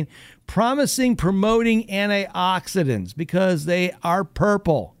contain promoting antioxidants because they are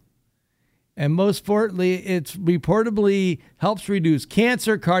purple. And most importantly, it reportedly helps reduce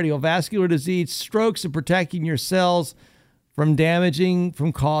cancer, cardiovascular disease, strokes, and protecting your cells from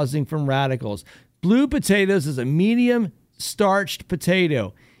causing radicals. Blue potatoes is a medium starched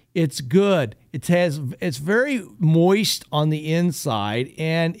potato. It's good. It's very moist on the inside,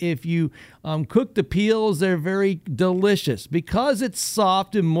 and if you cook the peels, they're very delicious. Because it's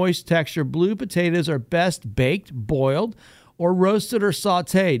soft and moist texture, blue potatoes are best baked, boiled, or roasted or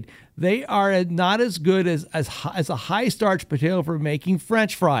sautéed. They are not as good as a high-starch potato for making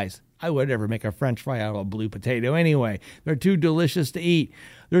French fries. I would never make a French fry out of a blue potato anyway. They're too delicious to eat.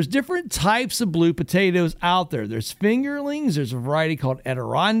 There's different types of blue potatoes out there. There's fingerlings. There's a variety called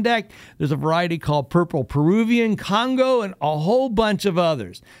Adirondack. There's a variety called Purple Peruvian, Congo, and a whole bunch of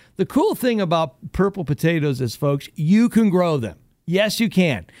others. The cool thing about purple potatoes is, folks, you can grow them. Yes, you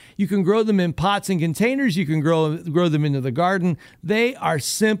can. You can grow them in pots and containers. You can grow them into the garden. They are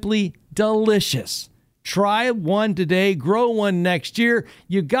simply delicious. Try one today, grow one next year.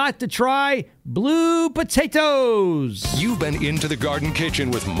 You got to try blue potatoes. You've been into the garden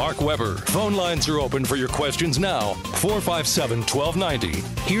kitchen with Mark Weber. Phone lines are open for your questions now.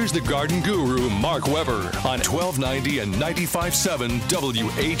 457-1290. Here's the garden guru, Mark Weber, on 1290 and 95.7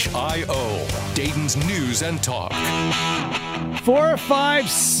 WHIO, Dayton's News and Talk.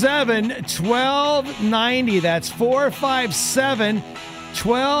 457-1290. That's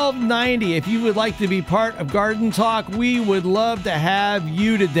 457-1290. If you would like to be part of Garden Talk, we would love to have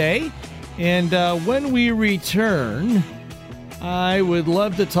you today. And when we return, I would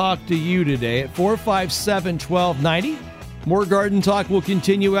love to talk to you today at 457-1290. More Garden Talk will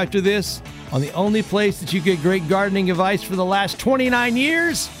continue after this on the only place that you get great gardening advice for the last 29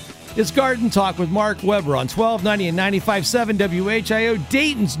 years. It's Garden Talk with Mark Weber on 1290 and 95.7 WHIO,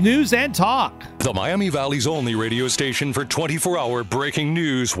 Dayton's News and Talk. The Miami Valley's only radio station for 24-hour breaking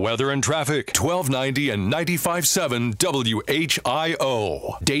news, weather, and traffic. 1290 and 95.7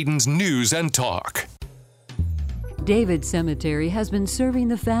 WHIO, Dayton's News and Talk. David Cemetery has been serving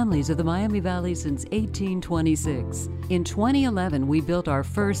the families of the Miami Valley since 1826. In 2011, we built our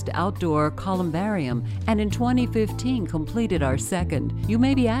first outdoor columbarium, and in 2015 completed our second. You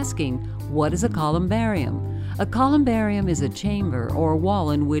may be asking, what is a columbarium? A columbarium is a chamber or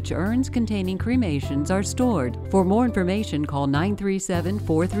wall in which urns containing cremations are stored. For more information, call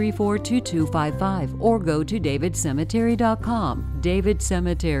 937-434-2255 or go to davidcemetery.com. David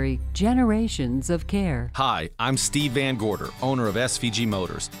Cemetery, generations of care. Hi, I'm Steve Van Gorder, owner of SVG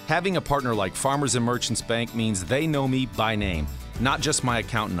Motors. Having a partner like Farmers and Merchants Bank means they know me by name, not just my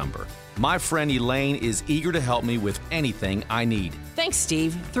account number. My friend Elaine is eager to help me with anything I need. Thanks,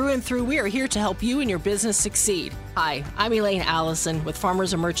 Steve. Through and through, we are here to help you and your business succeed. Hi, I'm Elaine Allison with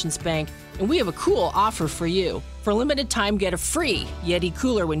Farmers and Merchants Bank, and we have a cool offer for you. For a limited time, get a free Yeti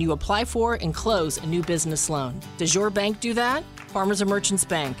cooler when you apply for and close a new business loan. Does your bank do that? Farmers and Merchants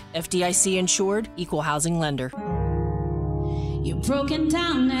Bank, FDIC insured, equal housing lender. You're broken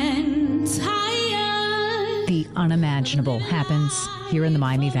down and tired. The unimaginable happens here in the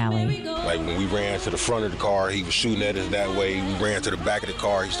Miami Valley. Like when we ran to the front of the car, he was shooting at us that way. We ran to the back of the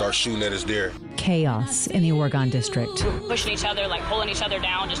car, he started shooting at us there. Chaos in the Oregon District. Pushing each other, like pulling each other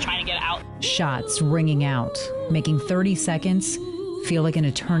down, just trying to get out. Shots ringing out, making 30 seconds feel like an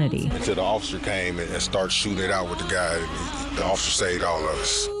eternity. Until the officer came and started shooting it out with the guy. The officer saved all of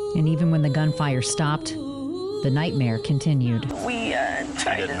us. And even when the gunfire stopped, the nightmare continued. We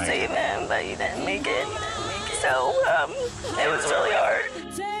tried to save him, but he didn't make it. So it was really hard.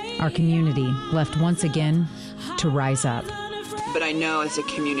 Our community left once again to rise up. But I know as a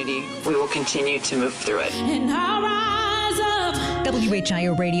community, we will continue to move through it.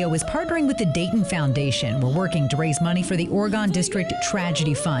 WHIO Radio is partnering with the Dayton Foundation. We're working to raise money for the Oregon District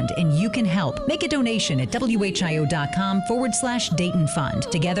Tragedy Fund, and you can help. Make a donation at WHIO.com/Dayton Fund.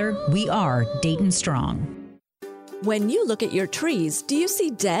 Together, we are Dayton Strong. When you look at your trees, do you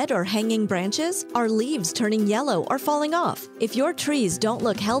see dead or hanging branches? Are leaves turning yellow or falling off? If your trees don't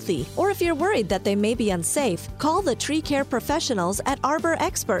look healthy, or if you're worried that they may be unsafe, call the tree care professionals at Arbor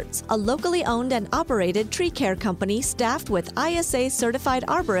Experts, a locally owned and operated tree care company staffed with ISA certified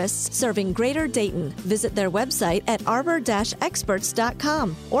arborists serving Greater Dayton. Visit their website at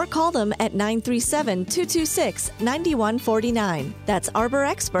arbor-experts.com or call them at 937-226-9149. That's Arbor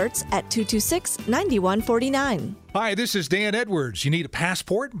Experts at 226-9149. Hi, this is Dan Edwards. You need a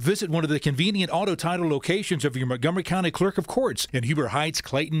passport? Visit one of the convenient auto title locations of your Montgomery County Clerk of Courts in Huber Heights,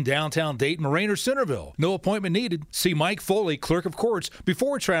 Clayton, downtown Dayton, Moraine, or Centerville. No appointment needed. See Mike Foley, Clerk of Courts,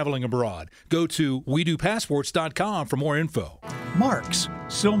 before traveling abroad. Go to WeDoPassports.com for more info. Mark's,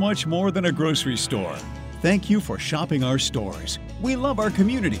 so much more than a grocery store. Thank you for shopping our stores. We love our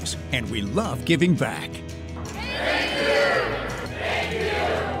communities, and we love giving back. Thank you. Thank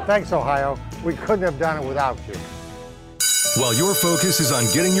you. Thanks, Ohio. We couldn't have done it without you. While your focus is on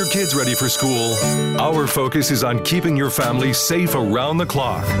getting your kids ready for school, our focus is on keeping your family safe around the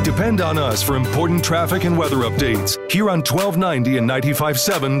clock. Depend on us for important traffic and weather updates here on 1290 and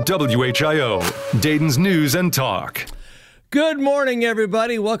 95.7 WHIO, Dayton's News and Talk. Good morning,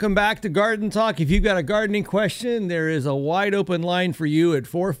 everybody. Welcome back to Garden Talk. If you've got a gardening question, there is a wide open line for you at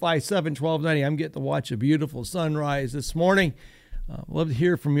 457-1290. I'm getting to watch a beautiful sunrise this morning. Love to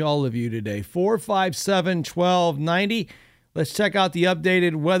hear from all of you today. 457-1290. Let's check out the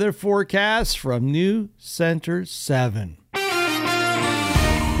updated weather forecast from New Center 7.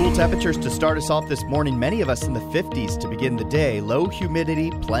 Cool temperatures to start us off this morning. Many of us in the 50s to begin the day. Low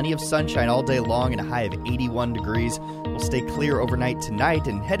humidity, plenty of sunshine all day long, and a high of 81 degrees. We'll stay clear overnight tonight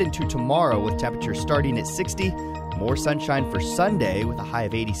and head into tomorrow with temperatures starting at 60. More sunshine for Sunday with a high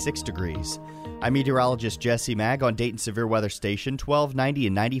of 86 degrees. I'm meteorologist Jesse Mag on Dayton Severe Weather Station, 1290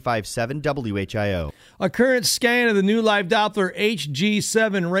 and 95.7 WHIO. A current scan of the new live Doppler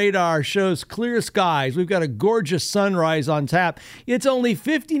HG7 radar shows clear skies. We've got a gorgeous sunrise on tap. It's only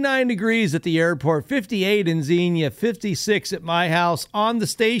 59 degrees at the airport, 58 in Xenia, 56 at my house on the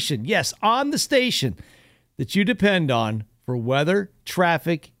station. Yes, on the station that you depend on for weather,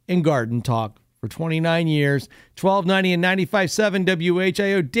 traffic, and garden talk. For 29 years, 1290 and 95.7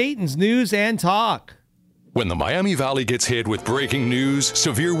 WHIO, Dayton's News and Talk. When the Miami Valley gets hit with breaking news,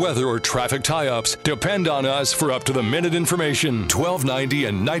 severe weather, or traffic tie-ups, depend on us for up-to-the-minute information. 1290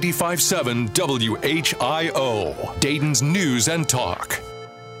 and 95.7 WHIO, Dayton's News and Talk.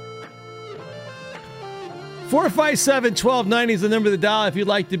 457-1290 is the number of the dial if you'd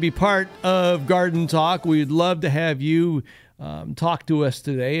like to be part of Garden Talk. We'd love to have you talk to us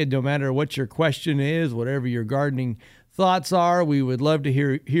today, and no matter what your question is, whatever your gardening thoughts are, we would love to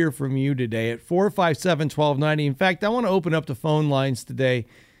hear from you today at 457-1290. In fact, I want to open up the phone lines today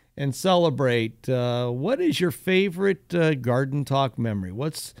and celebrate. What is your favorite Garden Talk memory?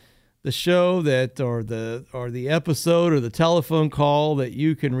 What's the show that, or the episode, or the telephone call that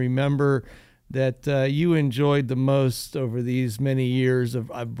you can remember that you enjoyed the most over these many years of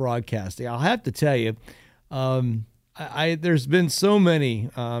broadcasting? I'll have to tell you, there's been so many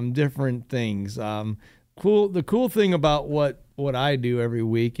different things. The cool thing about what I do every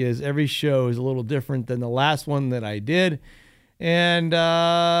week is every show is a little different than the last one that I did, and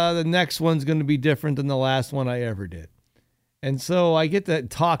the next one's going to be different than the last one I ever did. And so I get to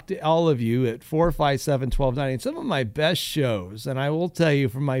talk to all of you at 457-1290. And some of my best shows, and I will tell you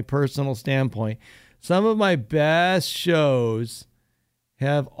from my personal standpoint, some of my best shows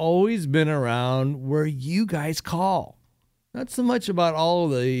have always been around where you guys call. Not so much about all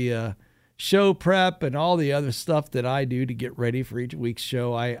the show prep and all the other stuff that I do to get ready for each week's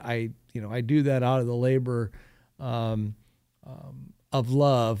show. I do that out of the labor of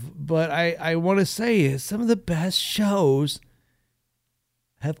love. But I want to say is some of the best shows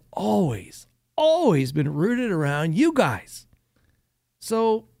have always always been rooted around you guys.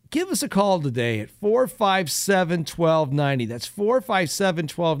 So give us a call today at 457-1290. That's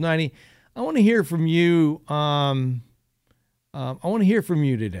 457-1290. I want to hear from you. I want to hear from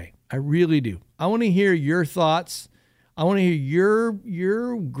you today. I really do. I want to hear your thoughts. I want to hear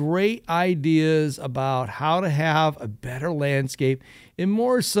your great ideas about how to have a better landscape, and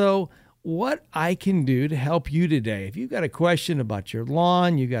more so, what I can do to help you today. If you've got a question about your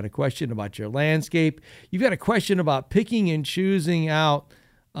lawn, you've got a question about your landscape, you've got a question about picking and choosing out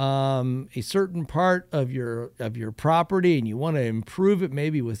a certain part of your property, and you want to improve it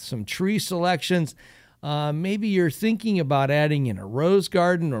maybe with some tree selections. Maybe you're thinking about adding in a rose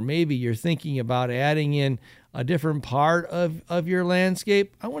garden, or maybe you're thinking about adding in a different part of your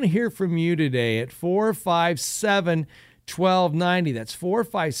landscape. I want to hear from you today at 457-1290. That's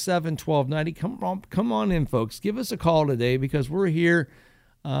 457-1290. Come on in, folks. Give us a call today, because we're here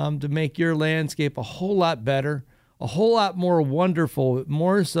to make your landscape a whole lot better, a whole lot more wonderful.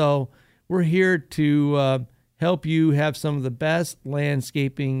 More so, we're here to help you have some of the best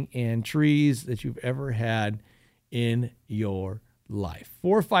landscaping and trees that you've ever had in your life.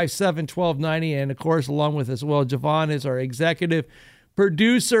 457-1290. And of course, along with us, well, Javon is our executive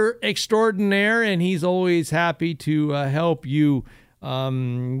producer extraordinaire, and he's always happy to help you,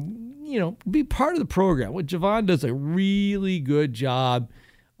 be part of the program. Well, Javon does a really good job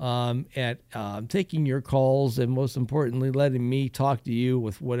at taking your calls, and most importantly, letting me talk to you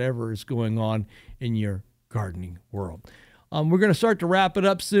with whatever is going on in your gardening world. We're going to start to wrap it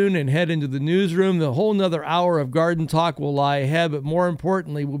up soon and head into the newsroom. The whole nother hour of garden talk will lie ahead, but more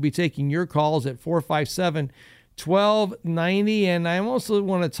importantly, we'll be taking your calls at 457-1290. And I also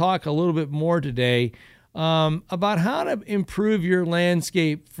want to talk a little bit more today about how to improve your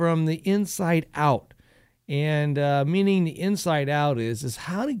landscape from the inside out. And meaning the inside out is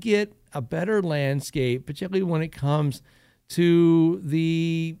how to get a better landscape, particularly when it comes to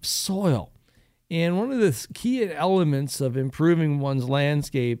the soil. And one of the key elements of improving one's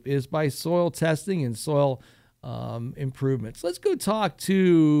landscape is by soil testing and soil improvements. Let's go talk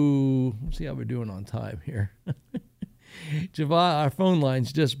to, let's see how we're doing on time here. Javon, our phone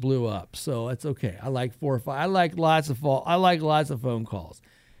lines just blew up, so that's okay. I like 4 or 5. I like lots of phone calls.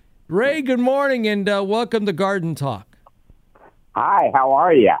 Ray, good morning, and welcome to Garden Talk. Hi, how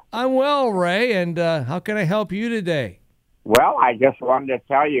are you? I'm well, Ray, and how can I help you today? Well, I just wanted to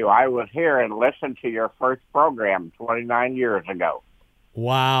tell you I was here and listened to your first program 29 years ago.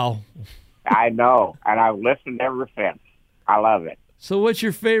 Wow. I know, and I've listened ever since. I love it. So what's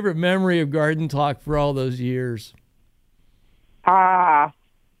your favorite memory of Garden Talk for all those years? I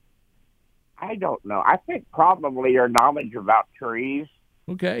don't know. I think probably your knowledge about trees.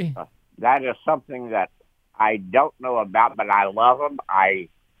 Okay. That is something that I don't know about, but I love them. I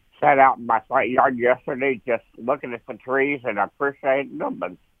sat out in my front yard yesterday just looking at the trees and appreciating them.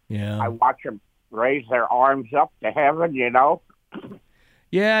 And I watch them raise their arms up to heaven,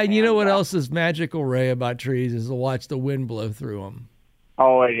 Yeah, and you know what else is magical, Ray, about trees is to watch the wind blow through them.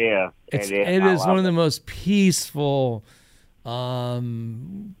 Oh, it is. It is one of the most peaceful,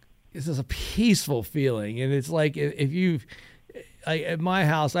 it's just a peaceful feeling. And it's like if you've, at my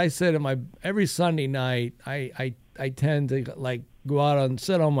house, I sit every Sunday night, I tend to go out and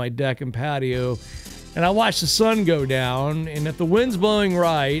sit on my deck and patio, and I watch the sun go down. And if the wind's blowing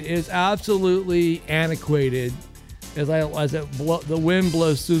right, it's absolutely antiquated as the wind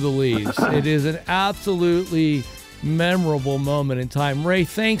blows through the leaves. It is an absolutely memorable moment in time. Ray,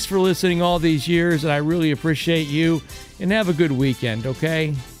 thanks for listening all these years, and I really appreciate you. And have a good weekend,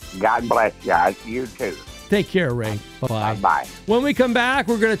 okay? God bless you guys. You too. Take care, Ray. Bye-bye. Bye-bye. When we come back,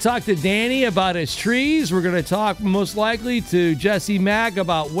 we're going to talk to Danny about his trees. We're going to talk most likely to Jesse Mack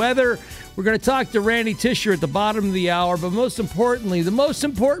about weather. We're going to talk to Randy Tisher at the bottom of the hour. But most importantly, the most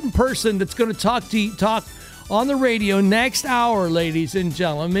important person that's going to talk on the radio next hour, ladies and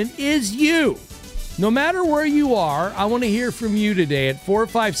gentlemen, is you. No matter where you are, I want to hear from you today at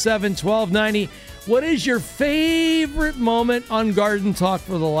 457-1290. What is your favorite moment on Garden Talk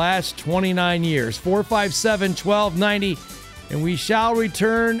for the last 29 years? 457-1290. And we shall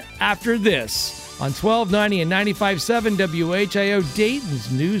return after this on 1290 and 95.7 WHIO,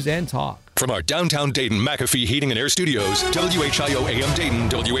 Dayton's News and Talk. From our downtown Dayton McAfee Heating and Air Studios, WHIO AM Dayton,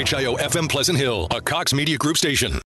 WHIO FM Pleasant Hill, a Cox Media Group station.